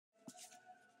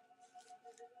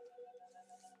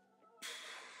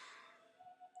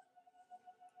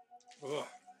Ugh.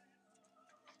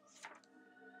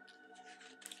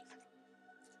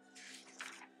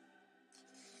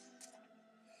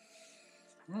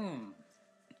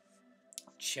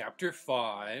 Chapter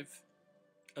 5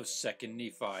 of 2nd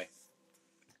Nephi.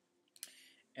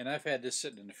 And I've had this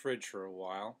sitting in the fridge for a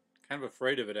while. Kind of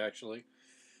afraid of it, actually.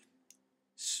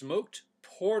 Smoked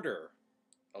Porter,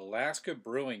 Alaska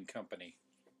Brewing Company.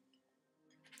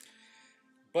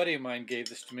 A buddy of mine gave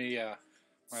this to me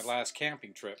my last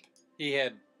camping trip. He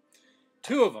had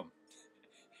 2 of them.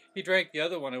 He drank the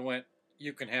other one and went,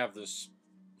 "You can have this."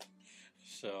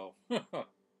 So,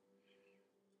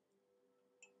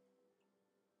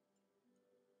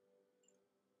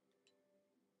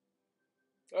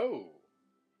 oh,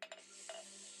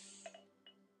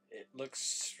 it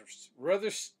looks rather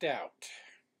stout.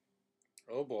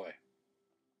 Oh boy.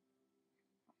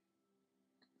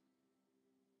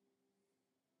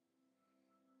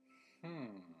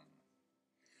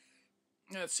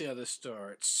 Let's see how this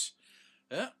starts.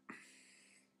 Now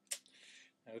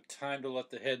time to let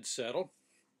the head settle.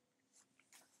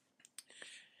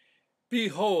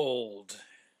 Behold.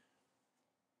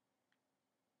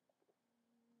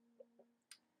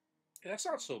 That's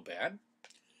not so bad.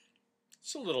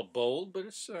 It's a little bold, but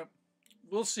it's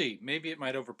we'll see. Maybe it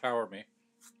might overpower me.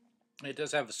 It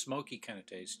does have a smoky kind of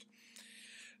taste.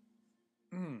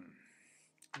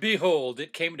 Behold,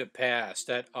 it came to pass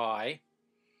that I,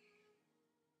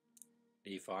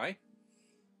 Nephi,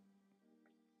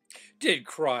 did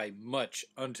cry much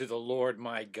unto the Lord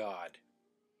my God,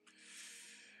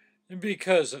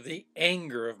 because of the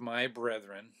anger of my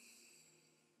brethren.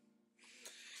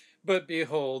 But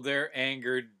behold, their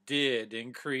anger did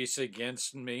increase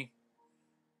against me,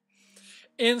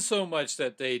 insomuch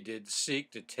that they did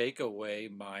seek to take away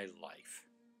my life.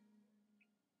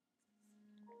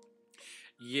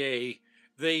 Yea,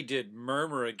 they did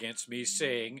murmur against me,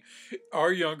 saying,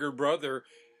 Our younger brother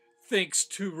thinks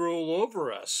to rule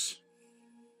over us,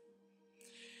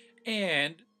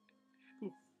 and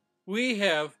we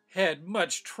have had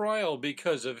much trial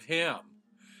because of him.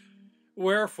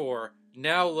 Wherefore,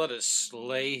 now let us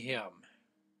slay him.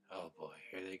 Oh boy,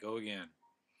 here they go again.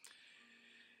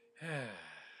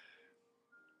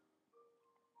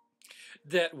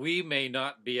 That we may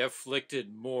not be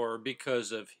afflicted more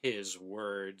because of his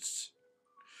words.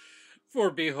 For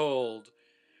behold,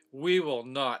 we will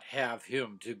not have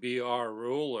him to be our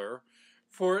ruler,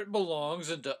 for it belongs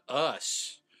unto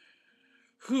us,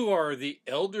 who are the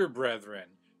elder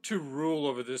brethren, to rule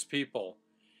over this people.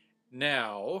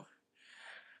 Now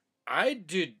I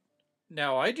do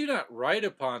not write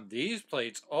upon these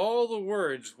plates all the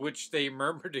words which they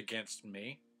murmured against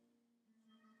me,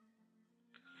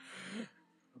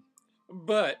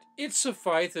 but it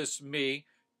sufficeth me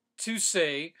to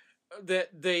say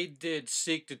that they did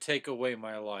seek to take away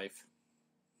my life.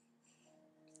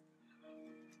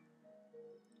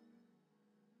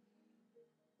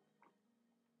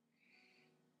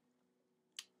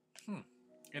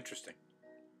 Interesting.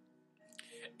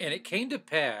 And it came to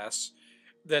pass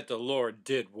that the Lord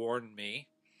did warn me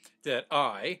that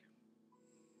I,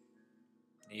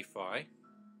 Nephi,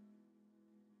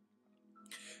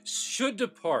 should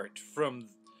depart from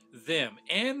them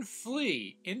and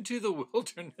flee into the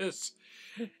wilderness,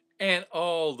 and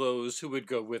all those who would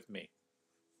go with me.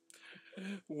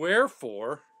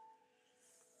 Wherefore,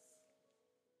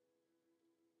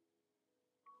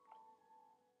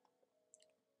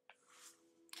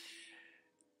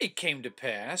 it came to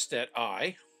pass that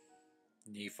I,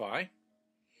 Nephi,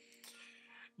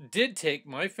 did take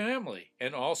my family,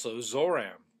 and also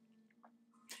Zoram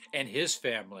and his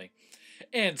family,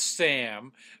 and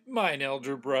Sam, mine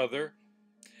elder brother,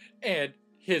 and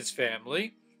his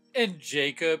family, and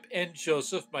Jacob and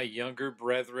Joseph, my younger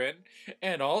brethren,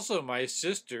 and also my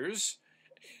sisters,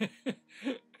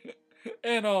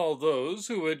 and all those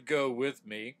who would go with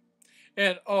me.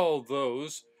 And all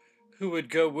those who would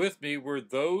go with me were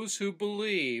those who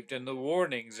believed in the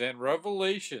warnings and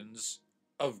revelations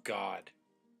of God.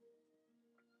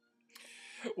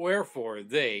 Wherefore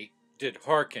they did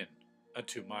hearken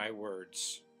unto my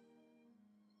words.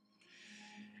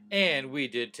 And we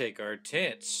did take our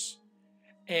tents,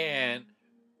 and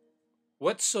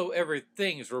whatsoever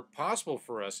things were possible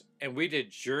for us, and we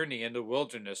did journey in the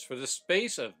wilderness for the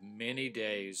space of many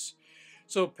days.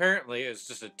 So apparently it's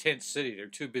just a tent city. They're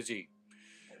too busy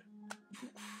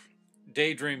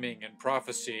daydreaming and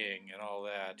prophesying and all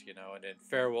that, and then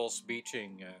farewell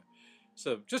speeching.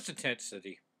 So just a tent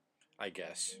city, I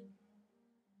guess.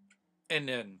 And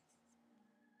then,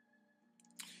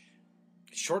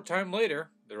 short time later,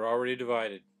 they're already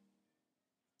divided.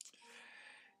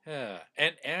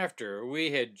 And after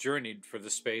we had journeyed for the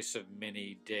space of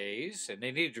many days, and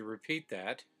they needed to repeat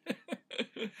that,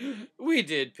 we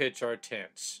did pitch our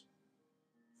tents.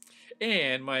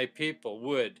 And my people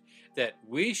would that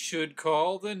we should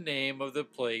call the name of the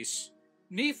place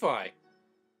Nephi.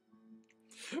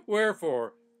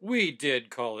 Wherefore we did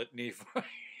call it Nephi.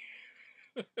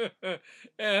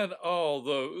 And all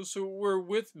those who were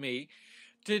with me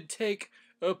did take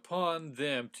upon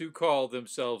them to call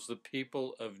themselves the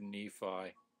people of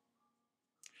Nephi.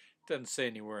 Doesn't say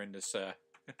anywhere in this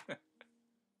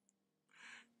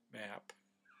map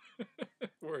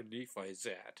where Nephi's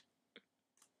at.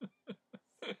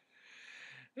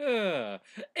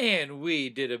 And we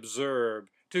did observe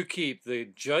to keep the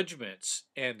judgments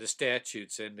and the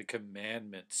statutes and the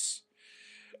commandments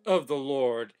of the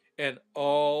Lord and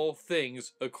all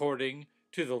things according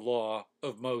to the law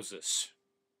of Moses.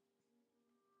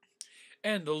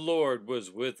 And the Lord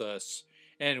was with us,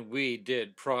 and we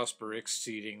did prosper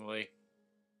exceedingly.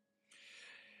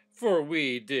 For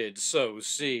we did sow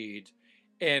seed,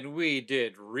 and we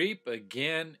did reap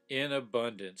again in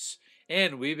abundance,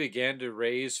 and we began to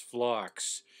raise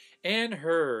flocks, and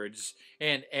herds,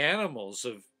 and animals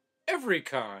of every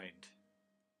kind.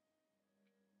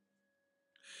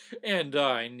 And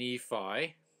I,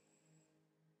 Nephi,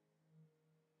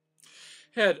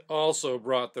 had also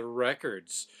brought the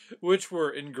records, which were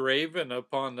engraven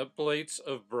upon the plates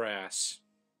of brass,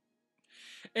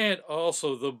 and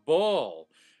also the ball,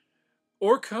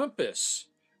 or compass,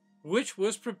 which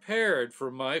was prepared for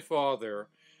my father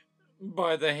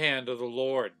by the hand of the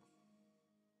Lord,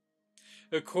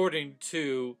 according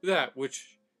to that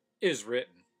which is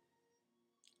written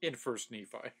in 1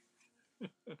 Nephi.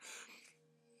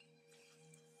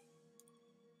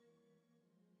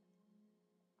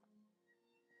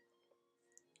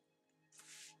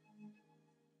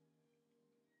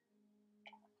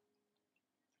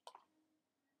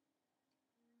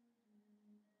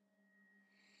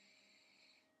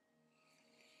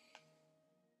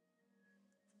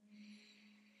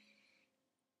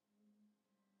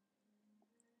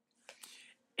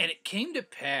 And it came to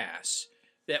pass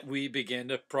that we began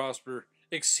to prosper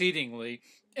exceedingly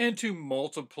and to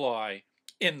multiply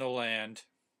in the land.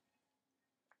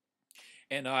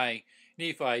 And I,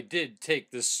 Nephi, did take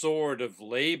the sword of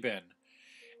Laban,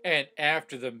 and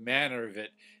after the manner of it,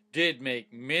 did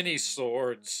make many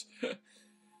swords.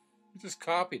 Just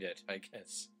copied it, I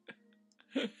guess.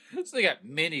 So they got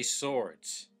many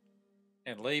swords.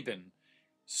 And Laban's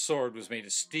sword was made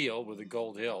of steel with a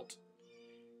gold hilt.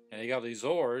 And they got these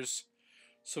ores,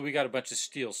 so we got a bunch of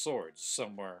steel swords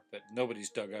somewhere that nobody's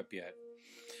dug up yet.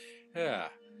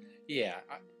 Yeah.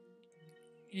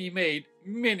 He made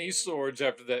many swords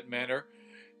after that manner,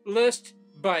 lest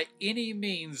by any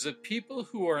means the people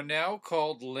who are now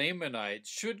called Lamanites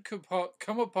should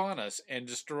come upon us and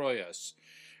destroy us.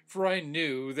 For I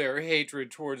knew their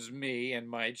hatred towards me and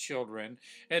my children,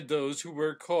 and those who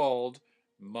were called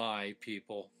my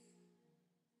people.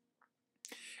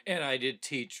 And I did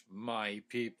teach my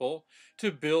people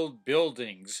to build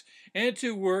buildings, and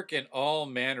to work in all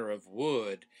manner of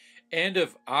wood, and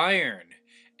of iron,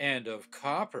 and of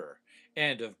copper,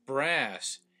 and of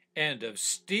brass, and of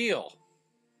steel,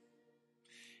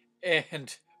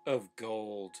 and of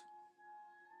gold,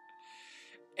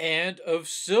 and of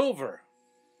silver,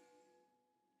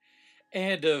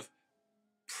 and of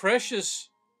precious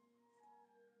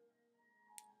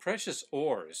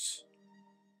ores,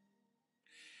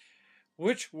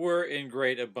 which were in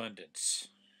great abundance.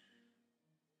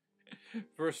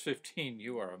 Verse 15,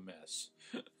 you are a mess.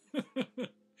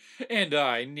 And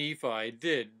I, Nephi,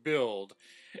 did build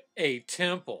a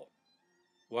temple.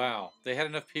 Wow, they had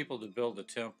enough people to build a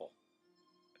temple.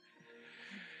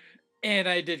 And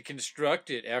I did construct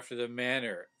it after the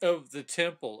manner of the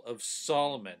temple of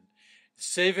Solomon,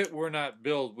 save it were not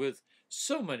built with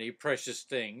so many precious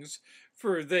things,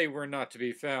 for they were not to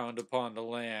be found upon the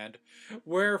land.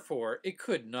 Wherefore it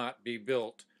could not be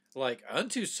built like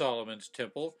unto Solomon's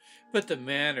temple, but the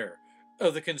manner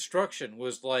of the construction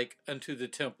was like unto the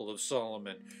temple of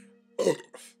Solomon,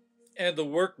 and the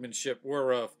workmanship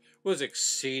whereof was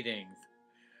exceeding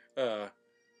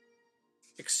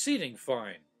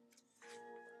fine.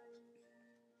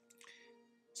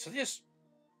 So this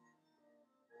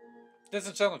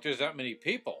doesn't sound like there's that many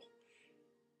people.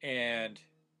 And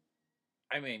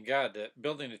I mean, God,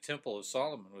 building the Temple of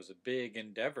Solomon was a big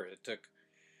endeavor. It took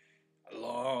a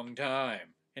long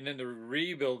time. And then the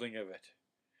rebuilding of it.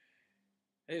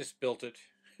 They just built it,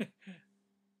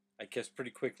 I guess,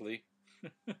 pretty quickly.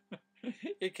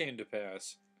 It came to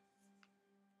pass.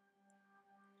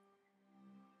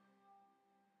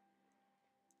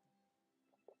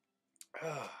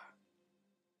 Ah,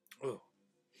 oh.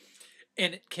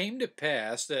 And it came to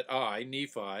pass that I,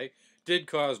 Nephi, did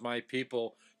cause my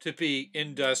people to be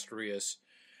industrious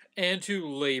and to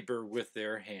labor with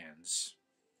their hands.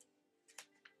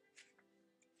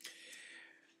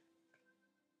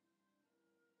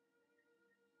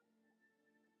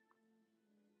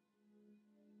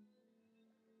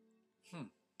 Hmm.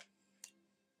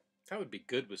 That would be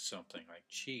good with something like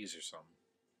cheese or something.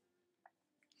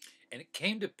 And it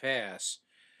came to pass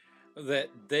that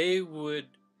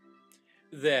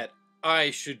that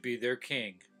I should be their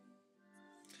king.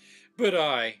 But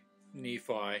I,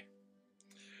 Nephi,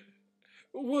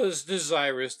 was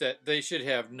desirous that they should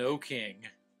have no king.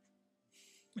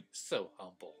 So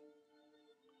humble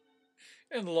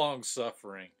and long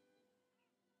suffering.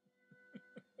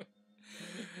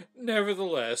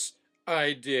 Nevertheless,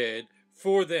 I did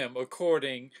for them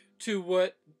according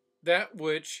to that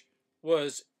which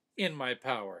was in my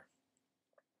power.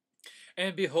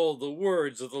 And behold, the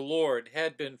words of the Lord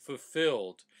had been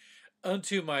fulfilled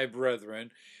unto my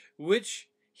brethren, which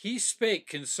he spake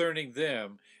concerning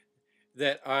them,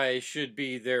 that I should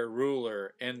be their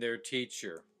ruler and their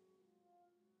teacher.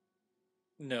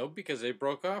 No, because they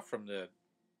broke off from the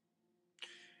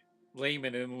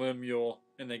Laman and Lemuel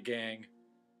and the gang.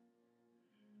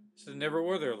 So they never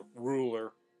were their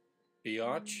ruler,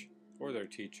 biatch, or their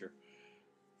teacher.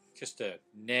 Just a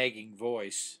nagging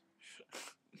voice.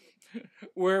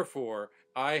 Wherefore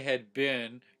I had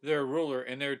been their ruler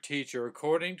and their teacher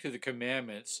according to the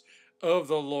commandments of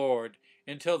the Lord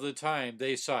until the time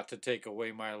they sought to take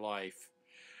away my life.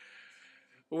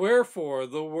 Wherefore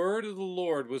the word of the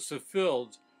Lord was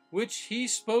fulfilled, which he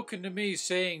spoke unto me,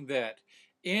 saying that,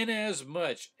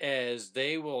 inasmuch as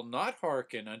they will not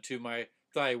hearken unto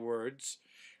thy words,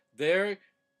 they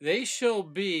shall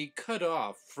be cut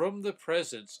off from the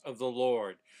presence of the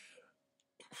Lord.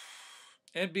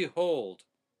 And behold,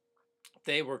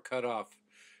 they were cut off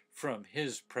from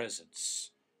his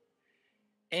presence.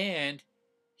 And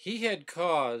he had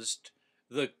caused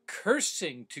the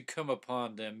cursing to come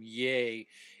upon them, yea,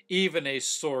 even a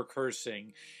sore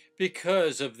cursing,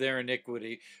 because of their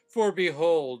iniquity. For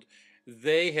behold,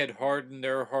 they had hardened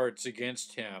their hearts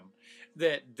against him,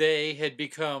 that they had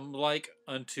become like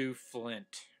unto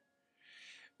flint.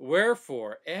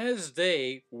 Wherefore, as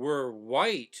they were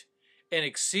white and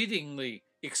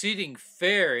exceeding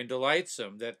fair and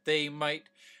delightsome, that they might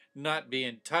not be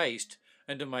enticed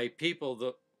unto my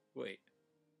people wait.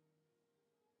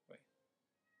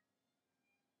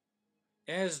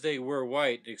 As they were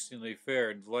white and exceedingly fair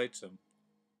and delightsome,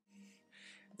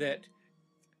 that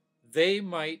they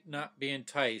might not be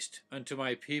enticed unto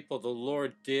my people, the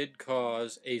Lord did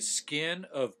cause a skin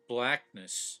of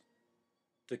blackness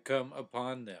to come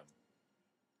upon them.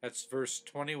 That's verse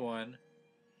 21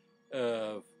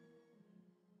 of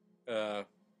 2nd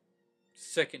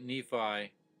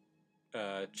Nephi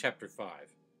chapter 5,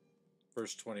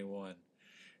 verse 21.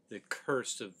 The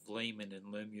curse of Laman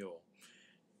and Lemuel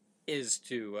is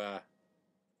to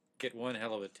get one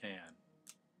hell of a tan.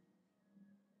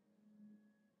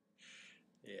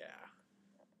 Yeah.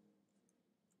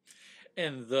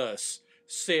 And thus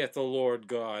saith the Lord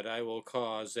God, I will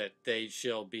cause that they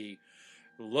shall be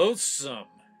loathsome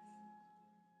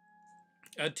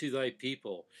unto thy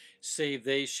people, save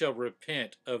they shall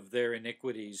repent of their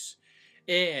iniquities.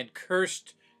 And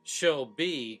cursed shall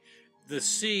be the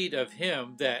seed of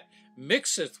him that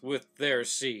mixeth with their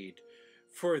seed,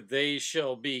 for they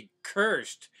shall be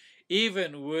cursed,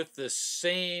 even with the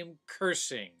same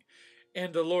cursing.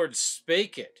 And the Lord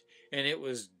spake it, and it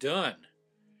was done.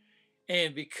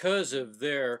 And because of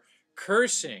their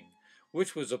cursing,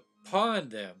 which was upon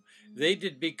them, they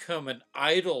did become an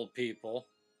idle people,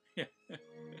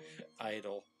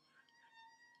 idle,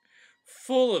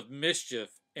 full of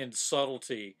mischief and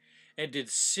subtlety, and did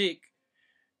seek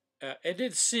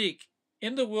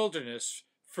in the wilderness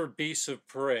for beasts of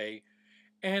prey.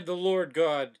 And the Lord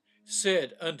God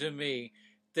said unto me,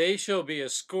 they shall be a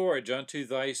scourge unto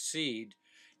thy seed,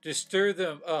 to stir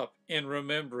them up in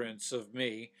remembrance of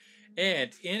me.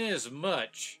 And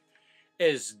inasmuch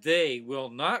as they will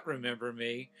not remember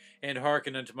me and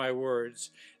hearken unto my words,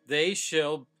 they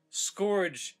shall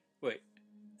scourge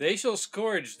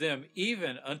them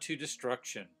even unto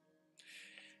destruction.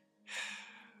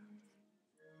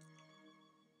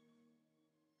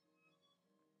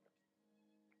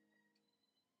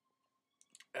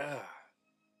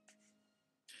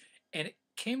 And it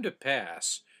came to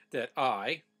pass that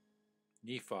I,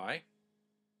 Nephi,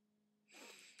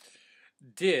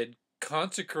 did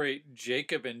consecrate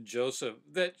Jacob and Joseph,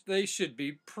 that they should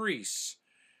be priests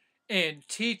and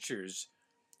teachers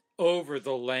over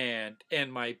the land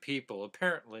and my people.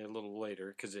 Apparently a little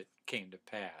later, because it came to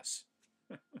pass.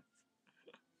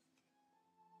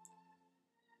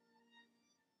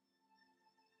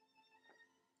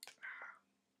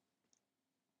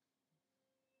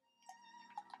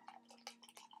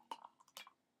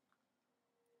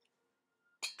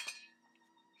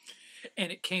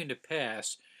 And it came to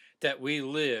pass that we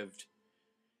lived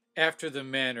after the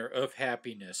manner of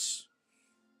happiness.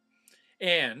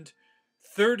 And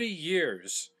 30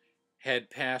 years had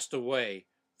passed away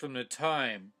from the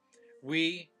time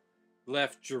we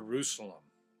left Jerusalem.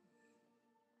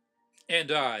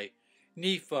 And I,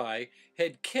 Nephi,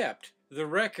 had kept the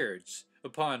records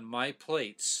upon my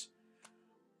plates,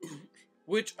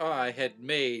 which I had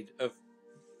made of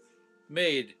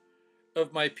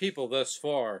my people thus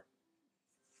far.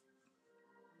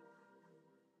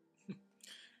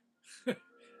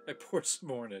 I poured some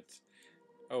more in it.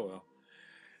 Oh well.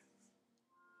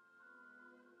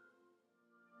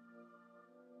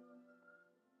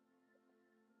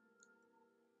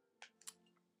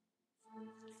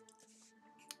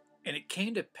 And it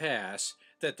came to pass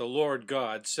that the Lord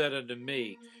God said unto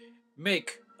me,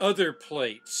 Make other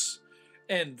plates,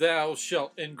 and thou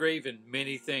shalt engraven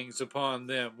many things upon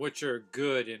them which are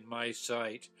good in my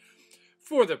sight,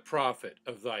 for the profit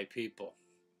of thy people.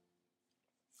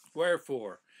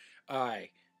 Wherefore I,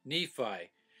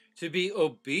 Nephi, to be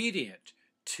obedient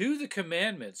to the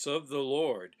commandments of the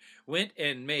Lord, went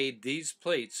and made these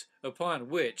plates, upon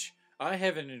which I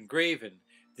have engraven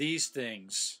these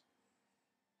things.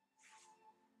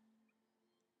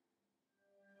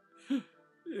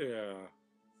 Yeah.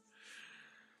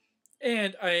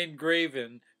 And I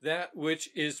engraven that which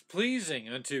is pleasing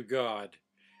unto God.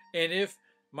 And if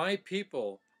my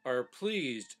people are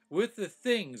pleased with the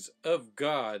things of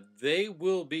God, they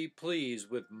will be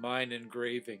pleased with mine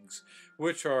engravings,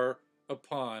 which are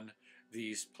upon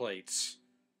these plates.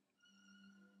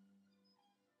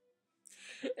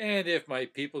 And if my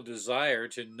people desire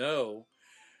to know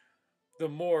the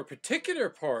more particular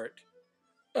part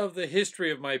of the history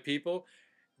of my people,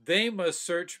 they must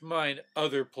search mine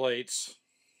other plates.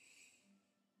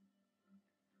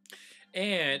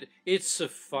 And it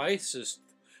suffices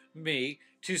me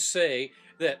to say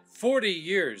that 40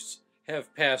 years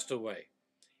have passed away,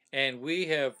 and we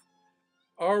have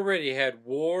already had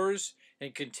wars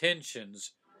and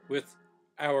contentions with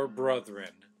our brethren.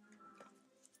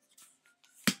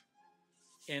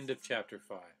 End of chapter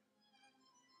 5.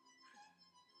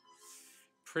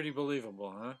 Pretty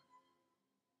believable, huh?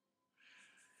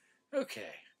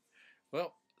 Okay,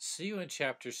 well, see you in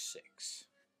chapter 6.